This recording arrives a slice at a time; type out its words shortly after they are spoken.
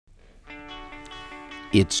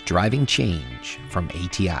It's Driving Change from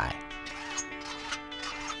ATI.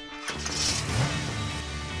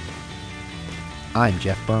 I'm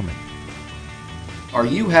Jeff Berman. Are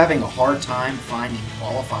you having a hard time finding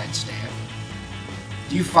qualified staff?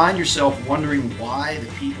 Do you find yourself wondering why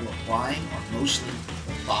the people applying are mostly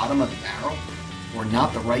the bottom of the barrel or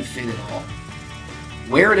not the right fit at all?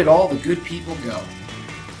 Where did all the good people go?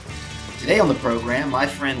 Today on the program, my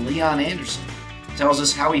friend Leon Anderson tells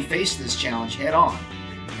us how he faced this challenge head on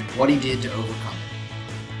and what he did to overcome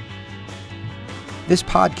it. This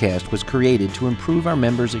podcast was created to improve our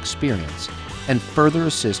members' experience and further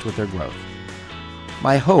assist with their growth.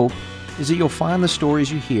 My hope is that you'll find the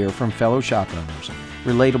stories you hear from fellow shop owners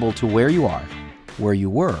relatable to where you are, where you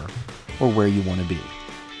were, or where you want to be,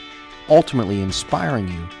 ultimately inspiring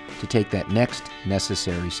you to take that next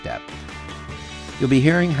necessary step. You'll be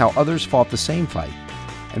hearing how others fought the same fight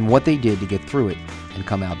and what they did to get through it and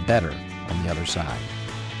come out better on the other side.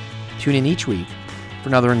 Tune in each week for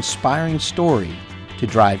another inspiring story to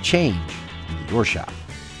drive change into your shop.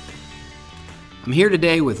 I'm here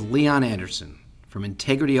today with Leon Anderson from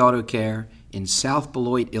Integrity Auto Care in South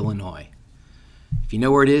Beloit, Illinois. If you know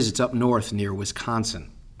where it is, it's up north near Wisconsin.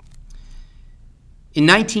 In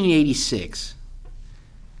 1986,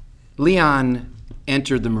 Leon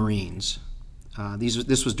entered the Marines.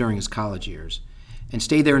 This was during his college years, and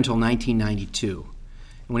stayed there until 1992.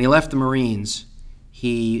 And when he left the Marines,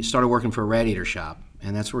 he started working for a radiator shop,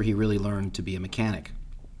 and that's where he really learned to be a mechanic.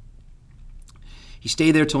 He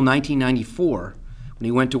stayed there till 1994 when he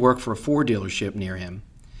went to work for a Ford dealership near him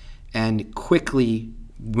and quickly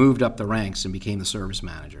moved up the ranks and became the service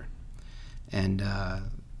manager. And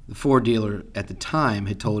the Ford dealer at the time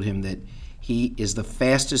had told him that he is the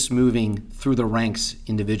fastest moving through the ranks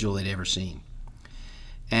individual they'd ever seen.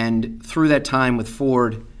 And through that time with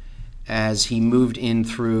Ford, as he moved in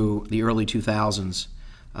through the early 2000s,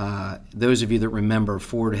 those of you that remember,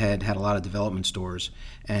 Ford had a lot of development stores,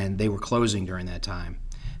 and they were closing during that time.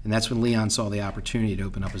 And that's when Leon saw the opportunity to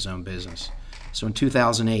open up his own business. So in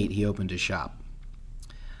 2008, he opened his shop.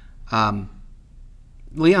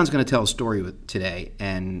 Leon's going to tell a story today,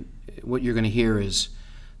 and what you're going to hear is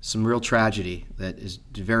some real tragedy that is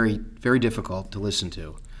very, very difficult to listen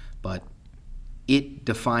to, but it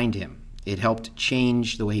defined him. It helped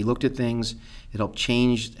change the way he looked at things. It helped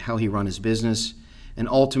change how he ran his business, and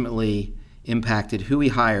ultimately impacted who he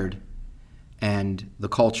hired and the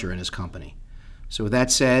culture in his company. So with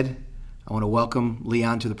that said, I want to welcome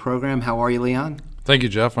Leon to the program. How are you, Leon? Thank you,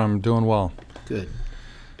 Jeff. I'm doing well. Good.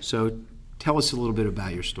 So tell us a little bit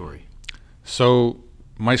about your story. So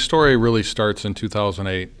my story really starts in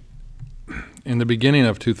 2008. In the beginning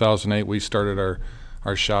of 2008, we started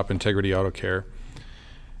our shop, Integrity Auto Care.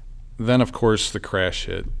 Then, of course, the crash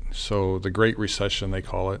hit. So the Great Recession, they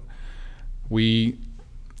call it. We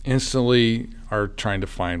instantly are trying to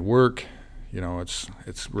find work. You know, it's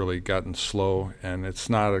really gotten slow, and it's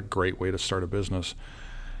not a great way to start a business,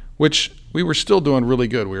 which we were still doing really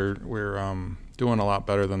good. We're doing a lot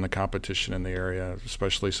better than the competition in the area,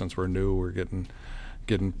 especially since we're new. We're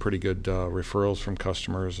getting pretty good referrals from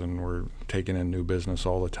customers, and we're taking in new business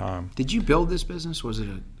all the time. Did you build this business? Was it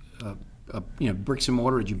a bricks and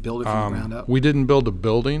mortar? Did you build it from the ground up? We didn't build a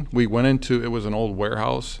building. We went into, it was an old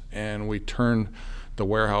warehouse, and we turned the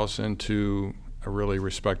warehouse into a really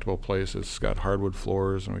respectable place. It's got hardwood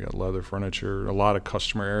floors, and we got leather furniture, a lot of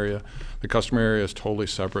customer area. The customer area is totally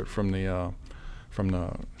separate from the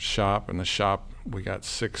shop. In the shop, we got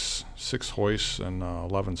six hoists and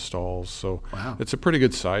 11 stalls. So wow. It's a pretty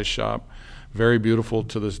good size shop. Very beautiful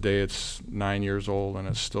to this day. It's 9 years old, and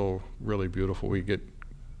it's still really beautiful. We get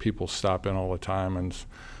people stop in all the time and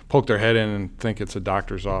poke their head in and think it's a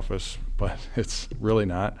doctor's office, but it's really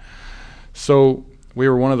not. So we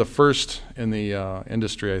were one of the first in the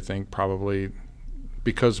industry, I think, probably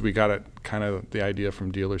because we got it kind of the idea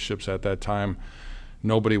from dealerships at that time.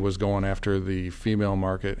 Nobody was going after the female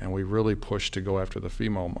market, and we really pushed to go after the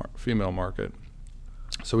female market.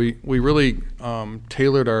 So we really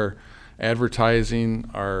tailored our advertising,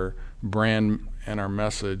 our brand, and our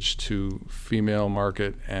message to female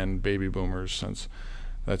market and baby boomers, since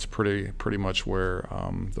that's pretty much where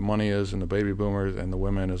the money is in the baby boomers, and the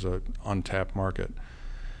women is a untapped market.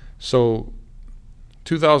 So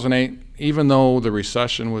 2008, even though the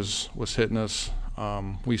recession was hitting us,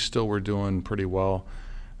 we still were doing pretty well.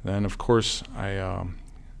 Then, of course, I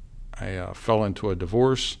fell into a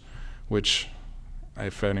divorce, which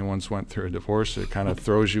if anyone's went through a divorce, it kind of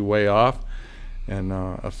throws you way off, and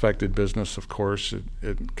affected business, of course.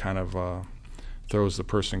 It kind of throws the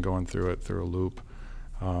person going through it through a loop.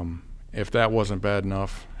 If that wasn't bad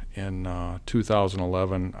enough, in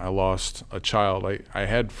 2011, I lost a child. I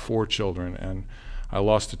had 4 children, and I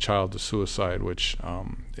lost a child to suicide, which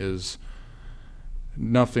is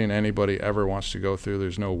nothing anybody ever wants to go through.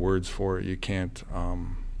 There's no words for it. You can't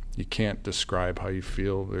describe how you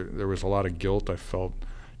feel. There was a lot of guilt. I felt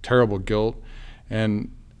terrible guilt.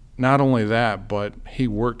 And not only that, but he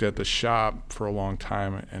worked at the shop for a long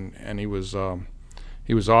time, and he was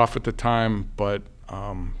off at the time, but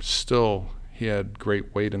still he had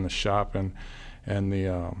great weight in the shop, and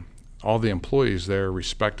all the employees there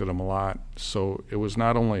respected him a lot. So it was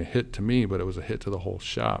not only a hit to me, but it was a hit to the whole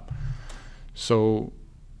shop. So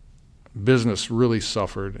business really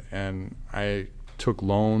suffered, and I took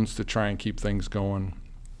loans to try and keep things going.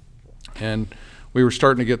 And we were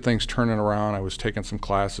starting to get things turning around. I was taking some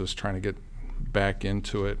classes, trying to get back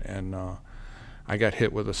into it, and I got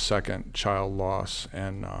hit with a second child loss,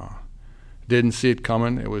 and didn't see it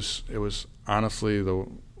coming. It was honestly the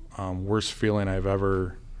worst feeling I've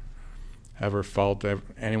ever felt,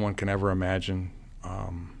 anyone can ever imagine.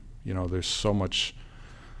 There's so much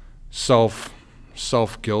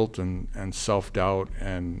self-guilt and self-doubt,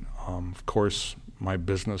 and of course my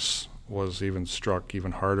business was struck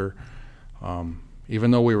even harder.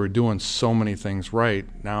 Even though we were doing so many things right,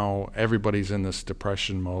 now everybody's in this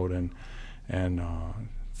depression mode, and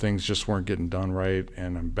things just weren't getting done right,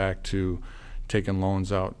 and I'm back to taking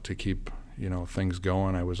loans out to keep things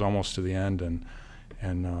going. I was almost to the end, and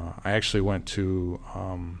I actually went to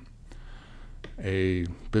a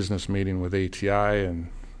business meeting with ATI, and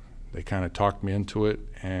they kind of talked me into it,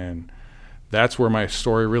 and that's where my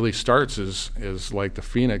story really starts, is like the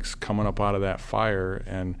phoenix coming up out of that fire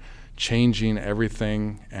and changing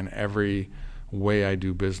everything and every way I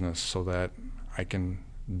do business so that I can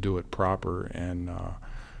do it proper and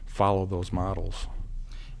follow those models.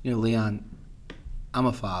 Leon, I'm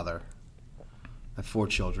a father. I have 4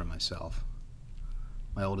 children myself.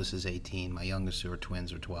 My oldest is 18. My youngest, who are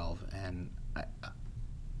twins, are 12. And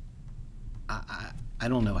I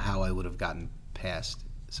don't know how I would have gotten past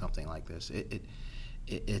something like this.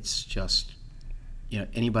 It's just,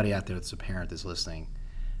 anybody out there that's a parent that's listening,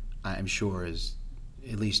 I'm sure is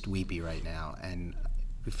at least weepy right now, and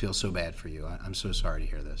we feel so bad for you. I'm so sorry to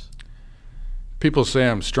hear this. People say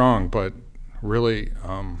I'm strong, but really,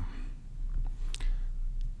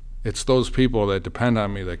 it's those people that depend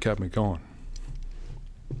on me that kept me going.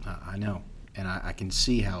 I know, and I can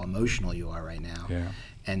see how emotional you are right now. Yeah.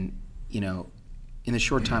 And, in the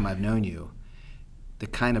short time I've known you, the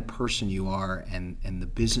kind of person you are and the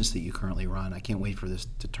business that you currently run, I can't wait for this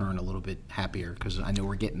to turn a little bit happier, because I know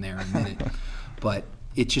we're getting there in a minute. But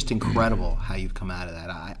it's just incredible how you've come out of that.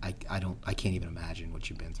 I can't even imagine what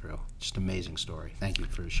you've been through. Just an amazing story. Thank you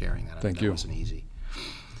for sharing that. Thank you. That wasn't easy.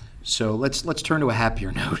 So let's turn to a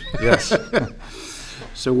happier note. Yes.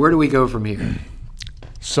 So where do we go from here?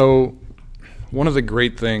 So one of the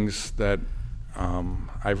great things that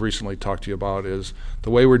I've recently talked to you about is the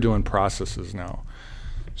way we're doing processes now.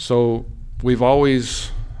 So we've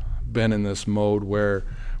always been in this mode where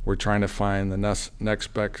we're trying to find the next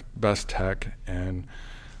best tech, and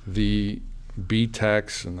the B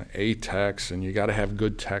techs and the A techs, and you got to have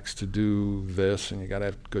good techs to do this, and you got to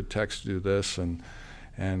have good techs to do this, and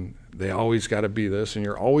they always got to be this, and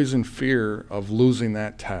you're always in fear of losing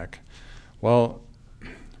that tech. Well,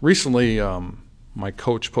 recently my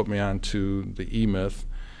coach put me on to the E-Myth.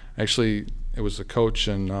 Actually, it was the coach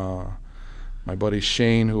and my buddy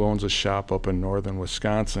Shane, who owns a shop up in northern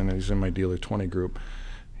Wisconsin, and he's in my Dealer 20 group.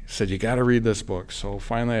 He said, you got to read this book. So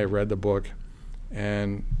finally I read the book,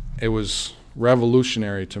 and it was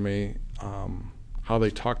revolutionary to me how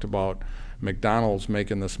they talked about McDonald's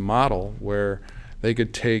making this model where they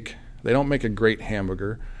don't make a great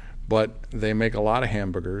hamburger, but they make a lot of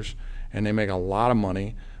hamburgers, and they make a lot of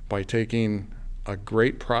money by taking a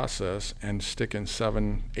great process and sticking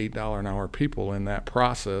 $7, $8 an hour people in that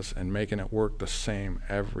process and making it work the same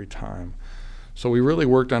every time. So we really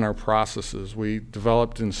worked on our processes. We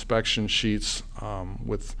developed inspection sheets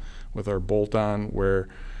with our bolt-on, where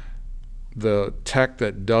the tech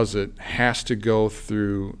that does it has to go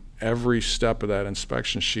through every step of that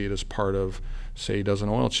inspection sheet as part of, say he does an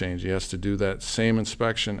oil change, he has to do that same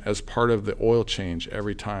inspection as part of the oil change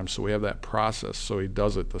every time. So we have that process, so he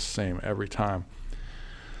does it the same every time.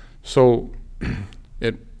 So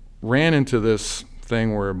it ran into this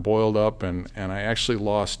thing where it boiled up, and I actually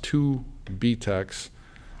lost 2 B techs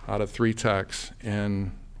out of 3 techs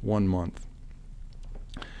in 1 month.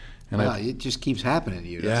 And wow, it just keeps happening to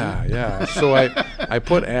you, doesn't it? Yeah. So I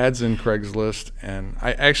put ads in Craigslist, and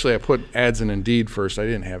I put ads in Indeed first. I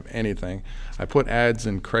didn't have anything. I put ads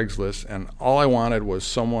in Craigslist, and all I wanted was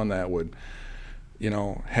someone that would,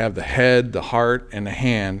 have the head, the heart, and the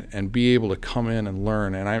hand, and be able to come in and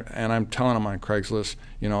learn. And I'm telling them on Craigslist,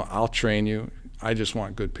 I'll train you. I just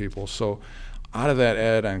want good people. So out of that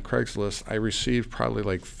ad on Craigslist, I received probably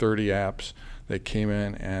like 30 apps that came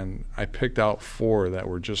in, and I picked out 4 that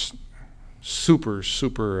were just super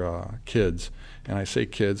kids. And I say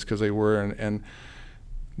kids because they were, and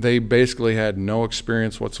they basically had no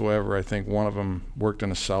experience whatsoever. I think one of them worked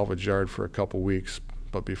in a salvage yard for a couple weeks,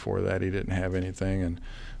 but before that he didn't have anything. And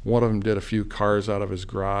one of them did a few cars out of his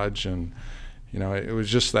garage, and it was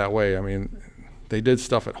just that way. I mean, they did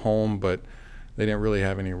stuff at home, but they didn't really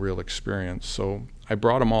have any real experience. So I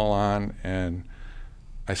brought them all on, and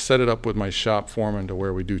I set it up with my shop foreman to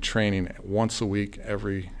where we do training once a week,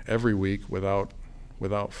 every week without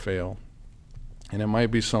fail. And it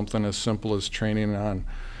might be something as simple as training on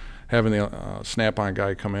having the Snap-on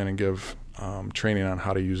guy come in and give training on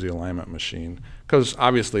how to use the alignment machine, because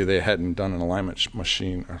obviously they hadn't done an alignment.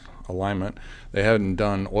 They hadn't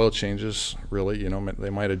done oil changes really. They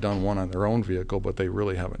might have done one on their own vehicle, but they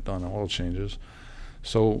really haven't done oil changes.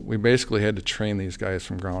 So we basically had to train these guys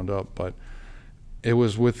from ground up. But it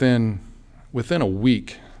was within a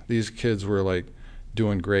week, these kids were like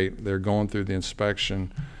doing great. They're going through the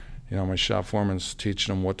inspection. My shop foreman's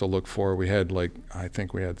teaching them what to look for. We had I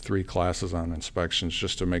think we had 3 classes on inspections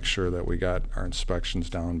just to make sure that we got our inspections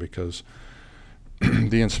down, because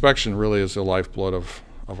the inspection really is the lifeblood of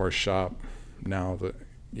our shop now. That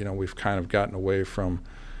we've kind of gotten away from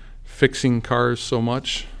fixing cars so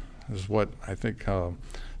much, is what I think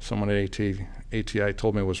someone at ATI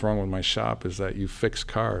told me was wrong with my shop, is that you fix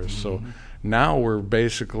cars. Mm-hmm. So now we're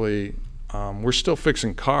basically we're still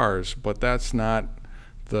fixing cars, but that's not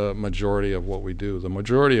the majority of what we do. The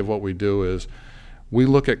majority of what we do is we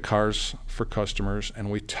look at cars for customers and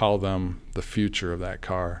we tell them the future of that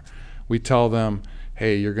car. We tell them,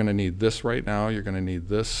 hey, you're going to need this right now, you're going to need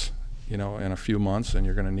this in a few months, and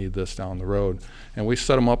you're going to need this down the road. And we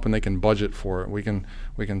set them up and they can budget for it. We can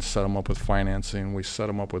set them up with financing, we set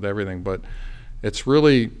them up with everything. But it's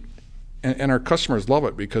really, and our customers love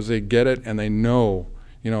it because they get it and they know,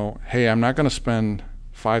 hey, I'm not going to spend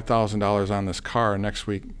 $5,000 on this car, and next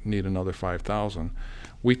week need another $5,000.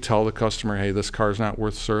 We tell the customer, hey, this car's not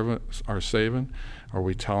worth saving, or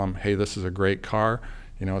we tell them, hey, this is a great car.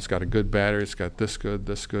 It's got a good battery, it's got this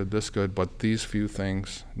good, but these few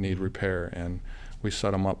things need repair, and we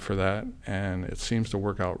set them up for that, and it seems to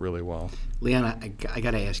work out really well. Leon, I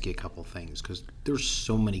got to ask you a couple things, because there's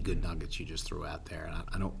so many good nuggets you just threw out there,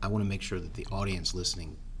 and I want to make sure that the audience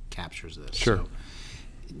listening captures this. Sure. So,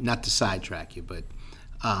 not to sidetrack you, but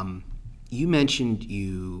you mentioned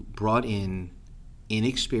you brought in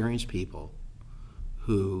inexperienced people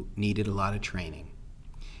who needed a lot of training,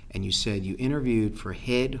 and you said you interviewed for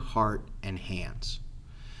head, heart, and hands.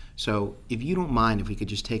 So if you don't mind, if we could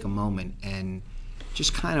just take a moment and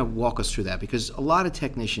just kind of walk us through that, because a lot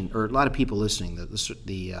of people listening,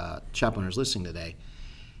 the shop owners listening today,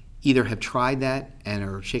 either have tried that and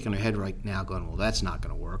are shaking their head right now going, well, that's not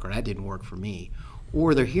going to work, or that didn't work for me.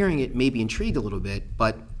 Or they're hearing it, maybe intrigued a little bit,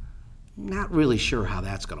 but not really sure how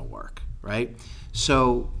that's going to work, right?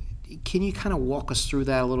 So can you kind of walk us through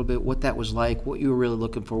that a little bit, what that was like, what you were really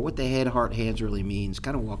looking for, what the head, heart, hands really means?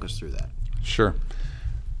 Kind of walk us through that. Sure.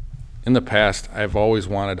 In the past, I've always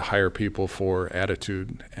wanted to hire people for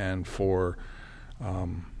attitude and for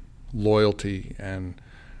loyalty, and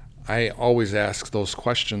I always ask those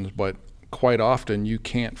questions, but quite often you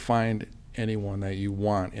can't find anyone that you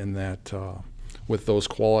want in that with those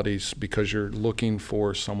qualities, because you're looking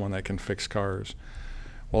for someone that can fix cars.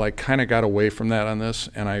 Well, I kind of got away from that on this,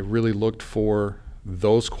 and I really looked for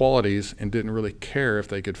those qualities and didn't really care if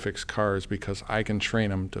they could fix cars, because I can train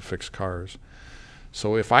them to fix cars.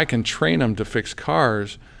 So if I can train them to fix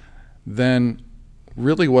cars, then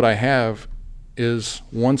really what I have is,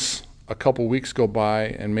 once a couple weeks go by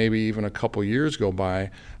and maybe even a couple years go by,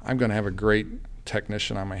 I'm going to have a great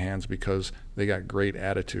technician on my hands because they got great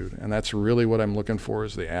attitude. And that's really what I'm looking for,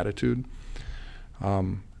 is the attitude.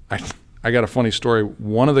 I got a funny story.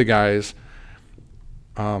 One of the guys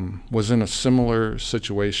was in a similar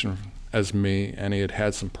situation as me, and he had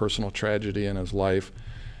had some personal tragedy in his life.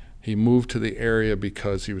 He moved to the area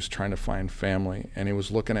because he was trying to find family, and he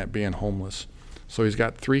was looking at being homeless. So he's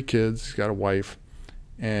got 3 kids, he's got a wife,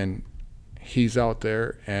 and he's out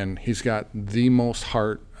there, and he's got the most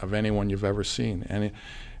heart of anyone you've ever seen. And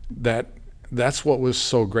that's what was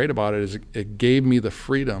so great about it, is it gave me the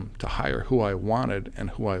freedom to hire who I wanted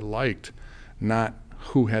and who I liked, not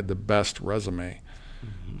who had the best resume.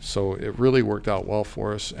 Mm-hmm. So it really worked out well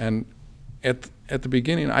for us. And at the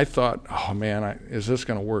beginning, I thought, oh man, is this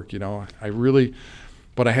going to work?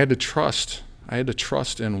 But I had to trust I had to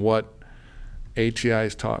trust in what ATI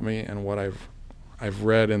has taught me and what I've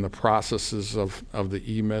read in the processes of the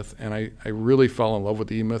E-Myth, and I really fell in love with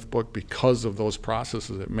the E-Myth book because of those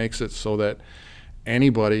processes. It makes it so that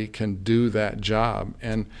anybody can do that job.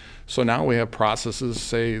 And so now we have processes,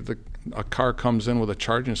 say a car comes in with a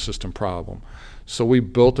charging system problem. So we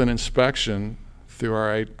built an inspection through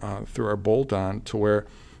our bolt-on to where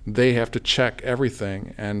they have to check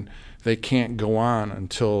everything, and they can't go on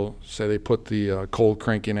until, say, they put the cold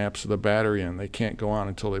cranking amps of the battery in. They can't go on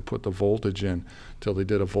until they put the voltage in, till they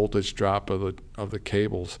did a voltage drop of the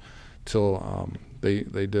cables, till they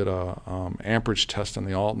did a amperage test on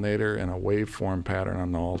the alternator and a waveform pattern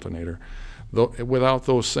on the alternator. Without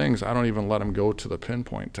those things, I don't even let them go to the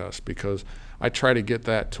pinpoint test, because I try to get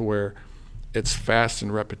that to where it's fast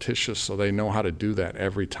and repetitious so they know how to do that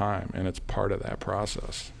every time, and it's part of that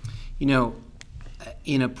process. You know,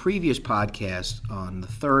 in a previous podcast, on the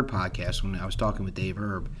third podcast, when I was talking with Dave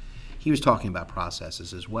Erb, he was talking about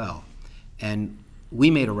processes as well. And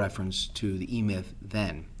we made a reference to the E-Myth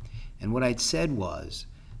then. And what I'd said was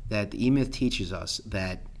that the E-Myth teaches us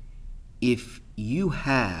that if you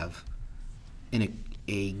have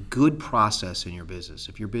a good process in your business,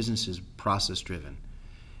 if your business is process-driven,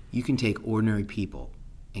 you can take ordinary people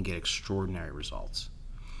and get extraordinary results.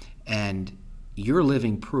 And you're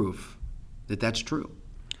living proof that that's true.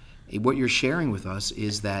 What you're sharing with us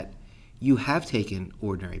is that you have taken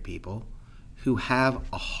ordinary people who have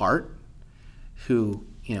a heart, who,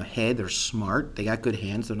 hey, they're smart, they got good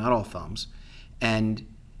hands, they're not all thumbs, and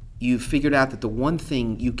you've figured out that the one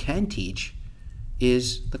thing you can teach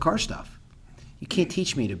is the car stuff. You can't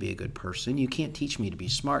teach me to be a good person, you can't teach me to be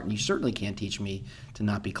smart, and you certainly can't teach me to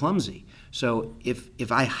not be clumsy. So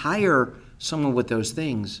if I hire someone with those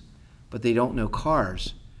things, but they don't know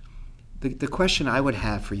cars, the question I would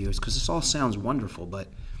have for you is, because this all sounds wonderful, but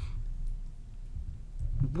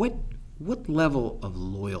what level of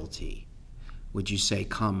loyalty would you say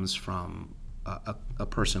comes from a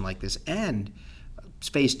person like this? And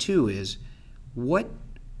phase two is, what,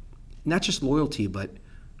 not just loyalty, but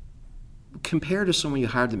compared to someone you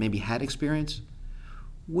hired that maybe had experience,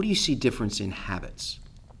 what do you see difference in habits?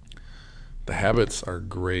 The habits are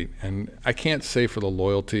great, and I can't say for the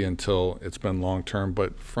loyalty until it's been long-term,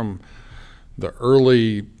 but from the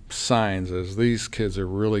early signs is these kids are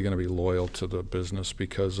really going to be loyal to the business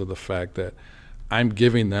because of the fact that I'm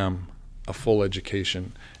giving them a full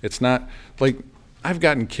education. It's not like I've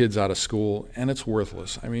gotten kids out of school and it's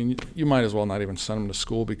worthless. I mean, you might as well not even send them to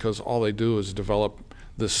school, because all they do is develop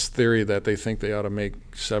this theory that they think they ought to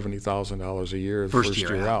make $70,000 a year the first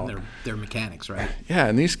year out. They're mechanics, right? Yeah,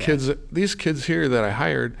 and these kids here that I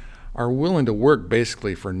hired are willing to work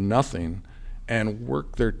basically for nothing and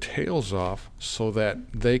work their tails off so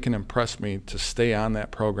that they can impress me to stay on that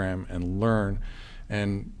program and learn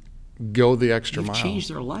and go the extra mile. You've changed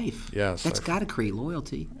their life. Yes. That's got to create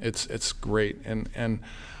loyalty. It's great, and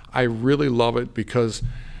I really love it, because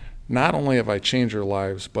not only have I changed their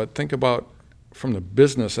lives, but think about from the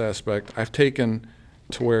business aspect, I've taken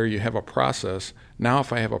to where you have a process. Now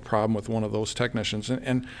if I have a problem with one of those technicians,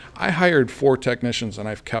 and I hired 4 technicians and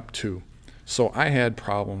I've kept 2. So I had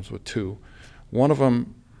problems with 2. One of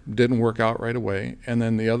them didn't work out right away, and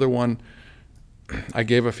then the other one I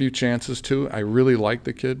gave a few chances to. I really liked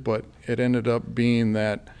the kid, but it ended up being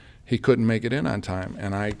that he couldn't make it in on time,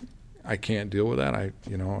 and I can't deal with that. I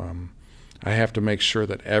have to make sure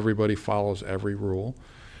that everybody follows every rule.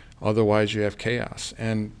 Otherwise, you have chaos.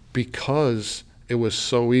 And because it was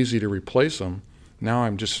so easy to replace them, now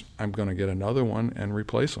I'm going to get another one and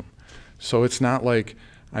replace them. So it's not like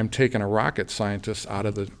I'm taking a rocket scientist out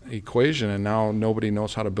of the equation and now nobody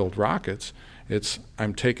knows how to build rockets.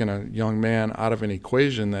 I'm taking a young man out of an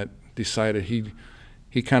equation that decided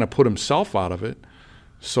he kind of put himself out of it.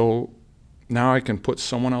 So now I can put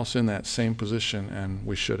someone else in that same position, and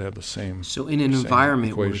we should have the same. So in an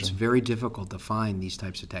environment equation where it's very difficult to find these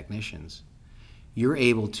types of technicians, you're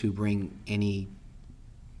able to bring any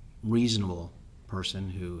reasonable person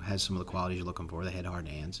who has some of the qualities you're looking for, the head, heart, and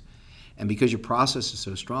hands. And because your process is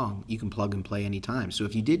so strong, you can plug and play anytime. So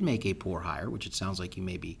if you did make a poor hire, which it sounds like you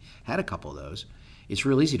maybe had a couple of those, it's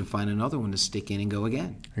real easy to find another one to stick in and go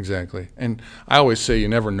again. Exactly. And I always say you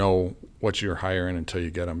never know what you're hiring until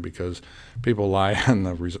you get them, because people lie on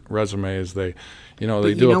the resumes. They do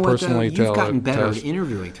a personality test. You've gotten better at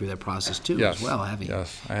interviewing through that process too, as well, haven't you?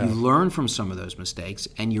 Yes, I have. You learn from some of those mistakes,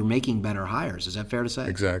 and you're making better hires. Is that fair to say?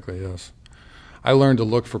 Exactly, yes. I learned to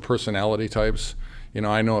look for personality types.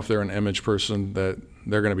 I know if they're an image person that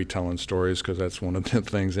they're going to be telling stories, because that's one of the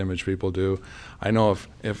things image people do. I know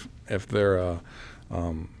if they're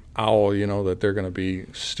owl, that they're going to be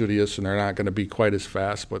studious and they're not going to be quite as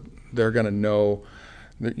fast, but they're going to know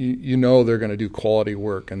that they're going to do quality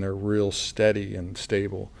work and they're real steady and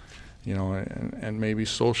stable, and maybe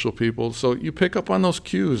social people. So you pick up on those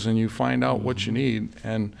cues and you find out what you need.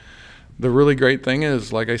 And the really great thing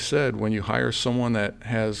is, like I said, when you hire someone that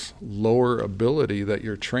has lower ability that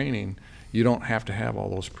you're training, you don't have to have all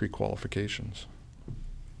those pre-qualifications.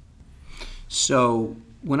 So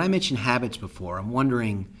when I mentioned habits before, I'm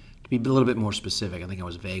wondering, to be a little bit more specific, I think I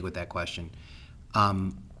was vague with that question.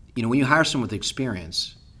 When you hire someone with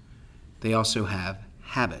experience, they also have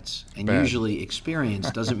habits. And Bad. Usually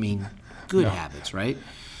experience doesn't mean good habits, right?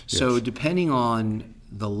 So Yes. depending on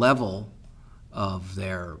the level of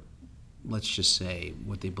their, let's just say,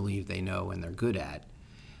 what they believe they know and they're good at,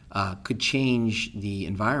 could change the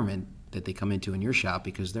environment that they come into in your shop,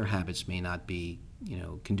 because their habits may not be,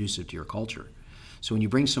 conducive to your culture. So when you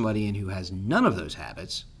bring somebody in who has none of those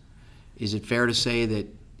habits, is it fair to say that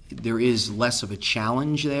there is less of a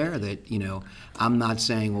challenge there? That, I'm not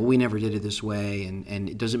saying, well, we never did it this way, and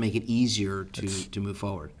it doesn't make it easier to move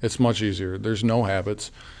forward. It's much easier. There's no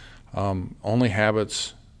habits. Only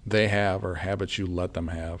habits they have are habits you let them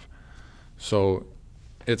have. So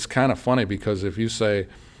it's kind of funny, because if you say,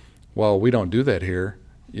 well, we don't do that here,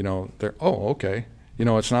 they're, oh, okay.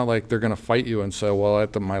 It's not like they're going to fight you and say, well,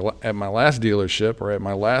 at my last dealership or at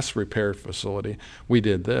my last repair facility, we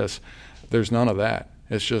did this. There's none of that.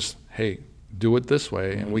 It's just, hey, do it this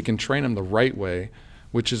way, and we can train them the right way,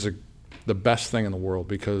 which is the best thing in the world,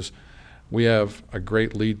 because we have a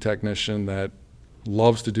great lead technician that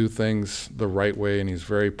loves to do things the right way, and he's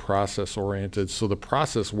very process oriented. So the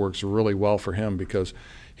process works really well for him, because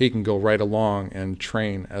he can go right along and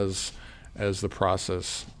train as the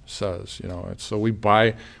process says. So we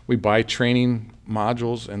buy training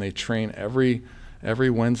modules, and they train every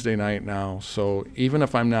Wednesday night now. So even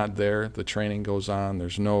if I'm not there, the training goes on.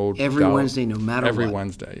 There's no Every doubt. Wednesday, no matter Every what.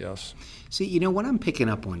 Wednesday, yes. See, what I'm picking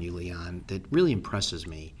up on you, Leon, that really impresses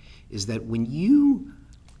me is that when you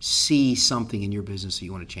see something in your business that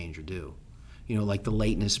you want to change or do, like the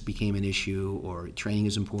lateness became an issue or training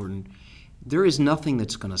is important, there is nothing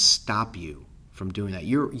that's going to stop you from doing that.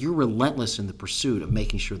 You're relentless in the pursuit of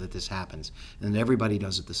making sure that this happens, and everybody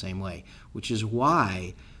does it the same way, which is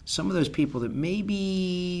why some of those people that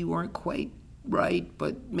maybe weren't quite right,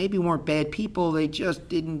 but maybe weren't bad people, they just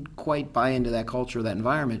didn't quite buy into that culture, that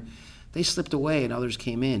environment, they slipped away and others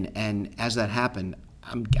came in. And as that happened,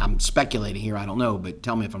 I'm speculating here, I don't know, but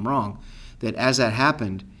tell me if I'm wrong, that as that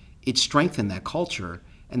happened, it strengthened that culture,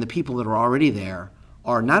 and the people that are already there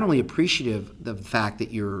are not only appreciative of the fact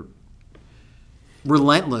that you're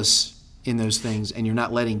relentless in those things and you're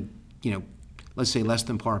not letting, let's say less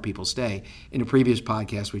than par people stay. In a previous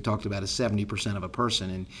podcast, we talked about a 70% of a person,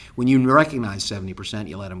 and when you recognize 70%,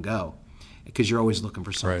 you let them go, because you're always looking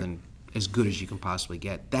for something as good as you can possibly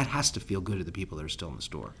get. That has to feel good to the people that are still in the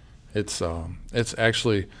store. It's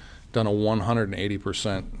actually done a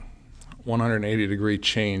 180 degree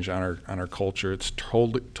change on our culture. It's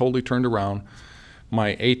totally turned around.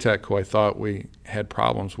 My ATEC, who I thought we had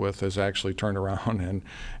problems with, has actually turned around,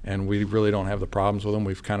 and we really don't have the problems with him.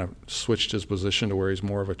 We've kind of switched his position to where he's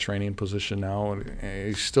more of a training position now. And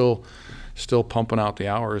he's still pumping out the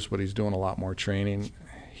hours, but he's doing a lot more training.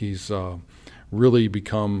 He's really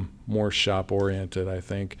become more shop oriented, I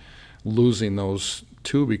think, losing those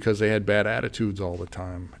two because they had bad attitudes all the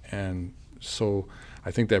time. And so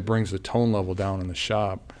I think that brings the tone level down in the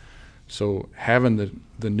shop. So having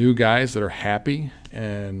the new guys that are happy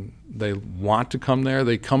and they want to come there,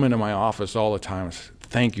 they come into my office all the time and say,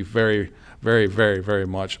 thank you very, very, very, very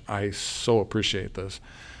much. I so appreciate this.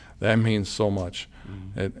 That means so much.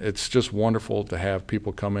 It's just wonderful to have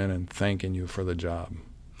people come in and thanking you for the job.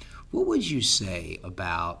 What would you say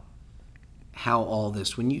about how all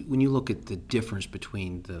this, when you look at the difference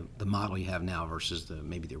between the model you have now versus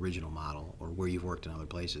maybe the original model or where you've worked in other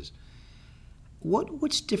places,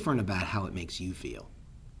 what's different about how it makes you feel?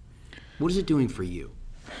 What is it doing for you?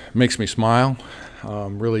 It makes me smile,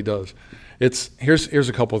 really does. Here's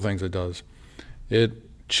a couple of things it does. It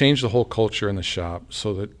changed the whole culture in the shop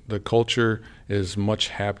so that the culture is much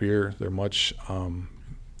happier. They're much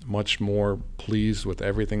more pleased with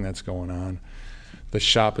everything that's going on. The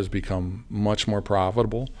shop has become much more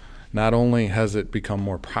profitable. Not only has it become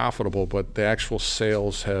more profitable, but the actual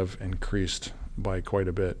sales have increased by quite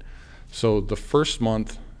a bit. So the first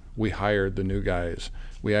month we hired the new guys,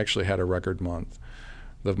 we actually had a record month.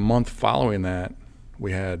 The month following that,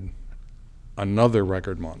 we had another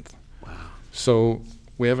record month. Wow. So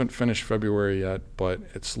we haven't finished February yet, but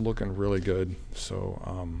it's looking really good.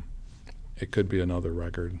 So it could be another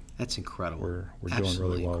record. That's incredible. We're doing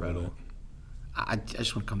really well with it. I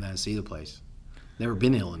just want to come down and see the place. Never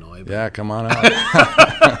been to Illinois. But Yeah, come on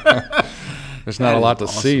out. There's not a lot to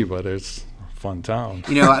awesome. see, but it's a fun town.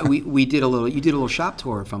 You know, you did a little shop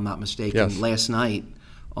tour, if I'm not mistaken, Yes. last night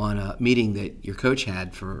on a meeting that your coach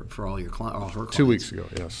had for all her clients. 2 weeks ago,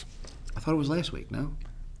 yes. I thought it was last week. No,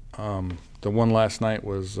 The one last night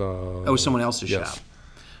was. it was someone else's yes. shop.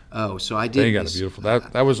 Oh, so I did. They got miss- a beautiful.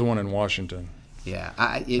 That was the one in Washington. Yeah,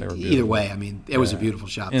 were either beautiful. way, I mean, it was a Yeah. beautiful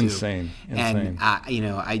shop Insane, too. insane. And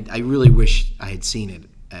I really wish I had seen it,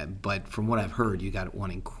 but from what I've heard, you got one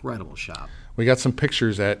incredible shop. We got some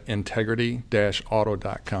pictures at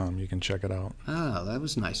integrity-auto.com. You can check it out. Oh, that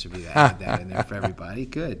was nice of you to add that in there for everybody.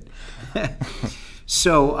 Good.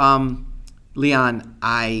 So, Leon,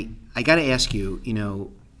 I got to ask you,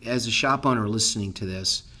 as a shop owner listening to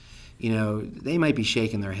this, they might be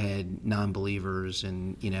shaking their head, non-believers,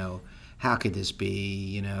 and, how could this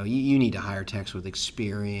be? You need to hire techs with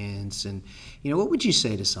experience. And, what would you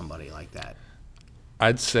say to somebody like that?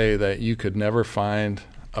 I'd say that you could never find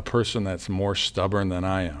a person that's more stubborn than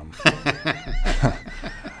I am.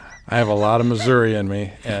 I have a lot of Missouri in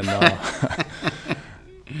me, and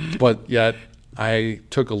but yet I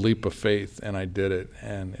took a leap of faith and I did it,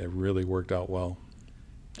 and it really worked out well.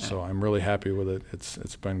 So I'm really happy with it.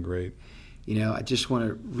 It's been great. I just want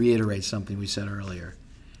to reiterate something we said earlier.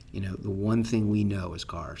 The one thing we know is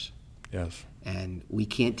cars. Yes. And we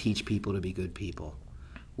can't teach people to be good people.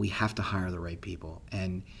 We have to hire the right people.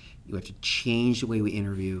 And you have to change the way we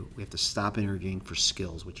interview. We have to stop interviewing for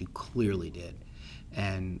skills, which you clearly did.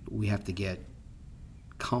 And we have to get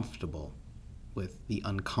comfortable with the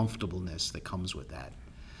uncomfortableness that comes with that.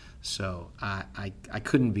 So I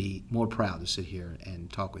couldn't be more proud to sit here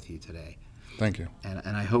and talk with you today. Thank you.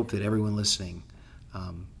 And I hope that everyone listening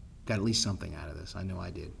got at least something out of this. I know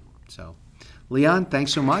I did. So, Leon,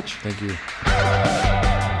 thanks so much. Thank you.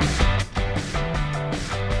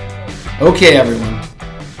 Okay, everyone,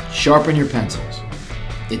 sharpen your pencils.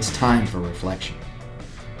 It's time for reflection.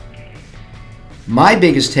 My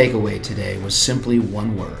biggest takeaway today was simply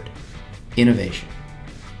one word: innovation.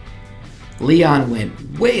 Leon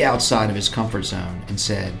went way outside of his comfort zone and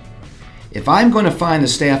said, if I'm going to find the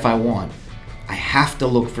staff I want, I have to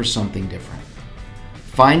look for something different.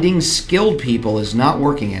 Finding skilled people is not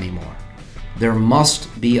working anymore. There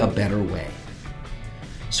must be a better way.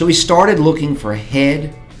 So he started looking for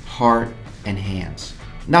head, heart, and hands,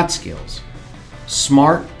 not skills.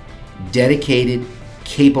 Smart, dedicated,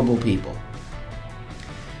 capable people.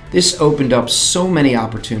 This opened up so many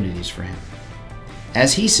opportunities for him.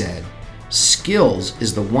 As he said, skills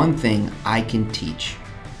is the one thing I can teach.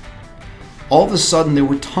 All of a sudden, there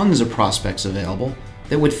were tons of prospects available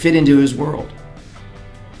that would fit into his world.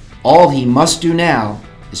 All he must do now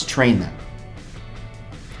is train them.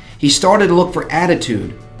 He started to look for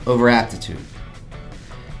attitude over aptitude.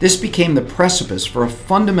 This became the precipice for a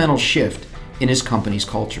fundamental shift in his company's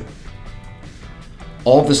culture.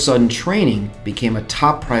 All of a sudden, training became a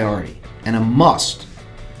top priority and a must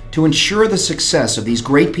to ensure the success of these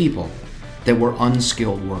great people that were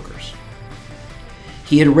unskilled workers.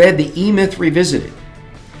 He had read the E-Myth Revisited.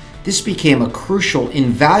 This became a crucial,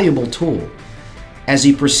 invaluable tool as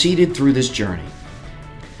he proceeded through this journey.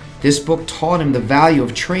 This book taught him the value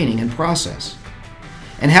of training and process,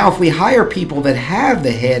 and how if we hire people that have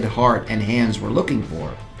the head, heart, and hands we're looking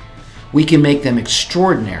for, we can make them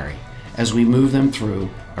extraordinary as we move them through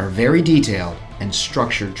our very detailed and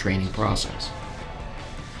structured training process.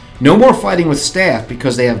 No more fighting with staff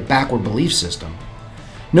because they have backward belief system.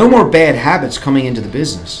 No more bad habits coming into the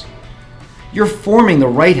business. You're forming the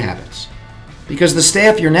right habits because the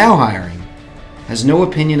staff you're now hiring has no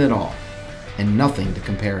opinion at all and nothing to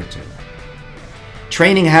compare it to.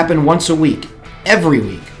 Training happened once a week, every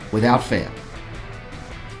week, without fail.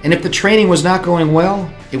 And if the training was not going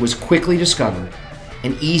well, it was quickly discovered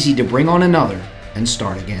and easy to bring on another and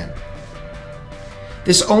start again.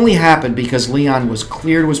 This only happened because Leon was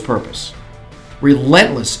clear to his purpose,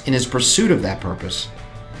 relentless in his pursuit of that purpose,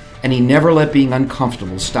 and he never let being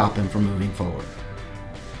uncomfortable stop him from moving forward.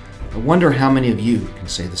 I wonder how many of you can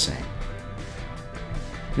say the same.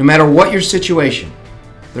 No matter what your situation,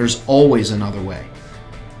 there's always another way.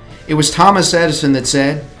 It was Thomas Edison that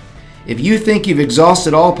said, if you think you've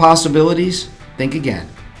exhausted all possibilities, think again.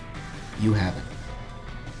 You haven't.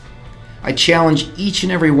 I challenge each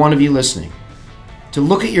and every one of you listening to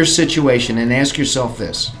look at your situation and ask yourself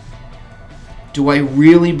this: do I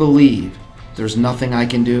really believe there's nothing I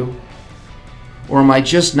can do? Or am I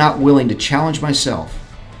just not willing to challenge myself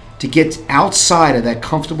to get outside of that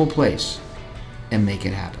comfortable place and make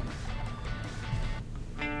it happen?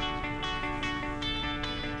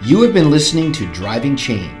 You have been listening to Driving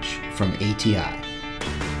Change from ATI.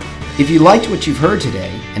 If you liked what you've heard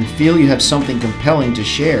today and feel you have something compelling to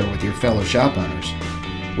share with your fellow shop owners,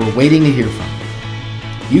 we're waiting to hear from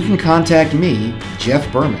you. You can contact me,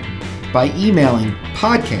 Jeff Berman, by emailing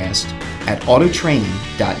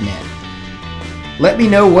podcast@autotraining.net. Let me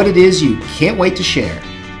know what it is you can't wait to share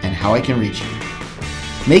and how I can reach you.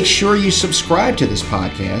 Make sure you subscribe to this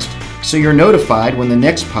podcast so you're notified when the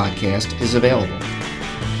next podcast is available.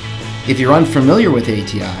 If you're unfamiliar with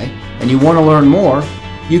ATI and you want to learn more,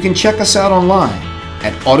 you can check us out online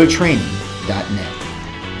at autotraining.net.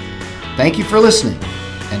 Thank you for listening,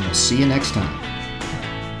 and we'll see you next time.